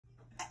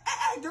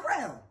Hey,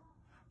 Darrell,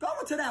 go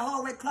into that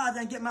hallway closet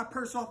and get my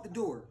purse off the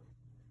door.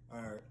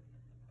 All right.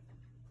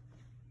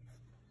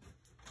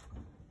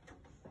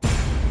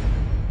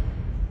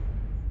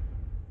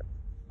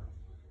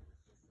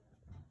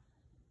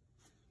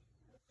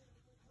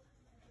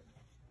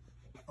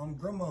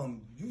 Grandma,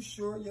 you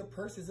sure your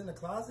purse is in the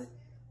closet?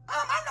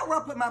 I know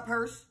where I put my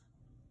purse.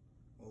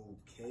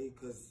 Okay,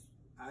 because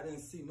I didn't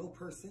see no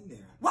purse in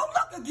there. Well,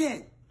 look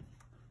again.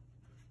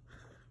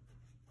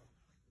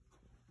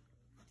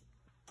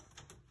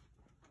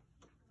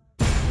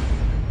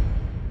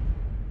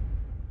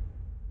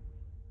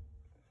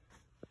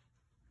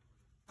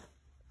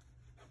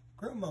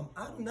 Grandma,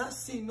 I do not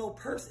see no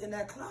purse in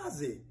that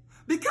closet.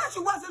 Because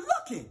you wasn't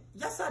looking.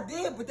 Yes, I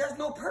did, but there's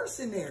no purse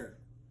in there.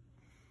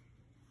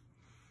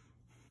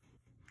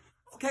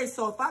 Okay,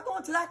 so if I go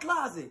into that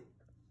closet,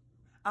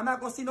 I'm not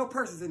going to see no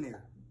purses in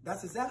there.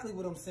 That's exactly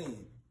what I'm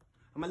saying.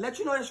 I'm going to let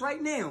you know this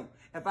right now.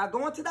 If I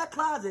go into that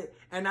closet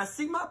and I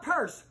see my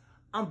purse,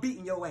 I'm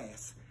beating your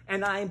ass.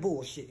 And I ain't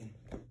bullshitting.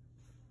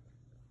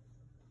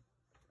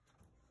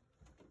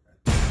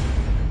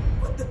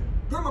 What the?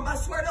 Grandma, I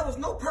swear there was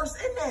no purse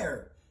in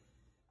there.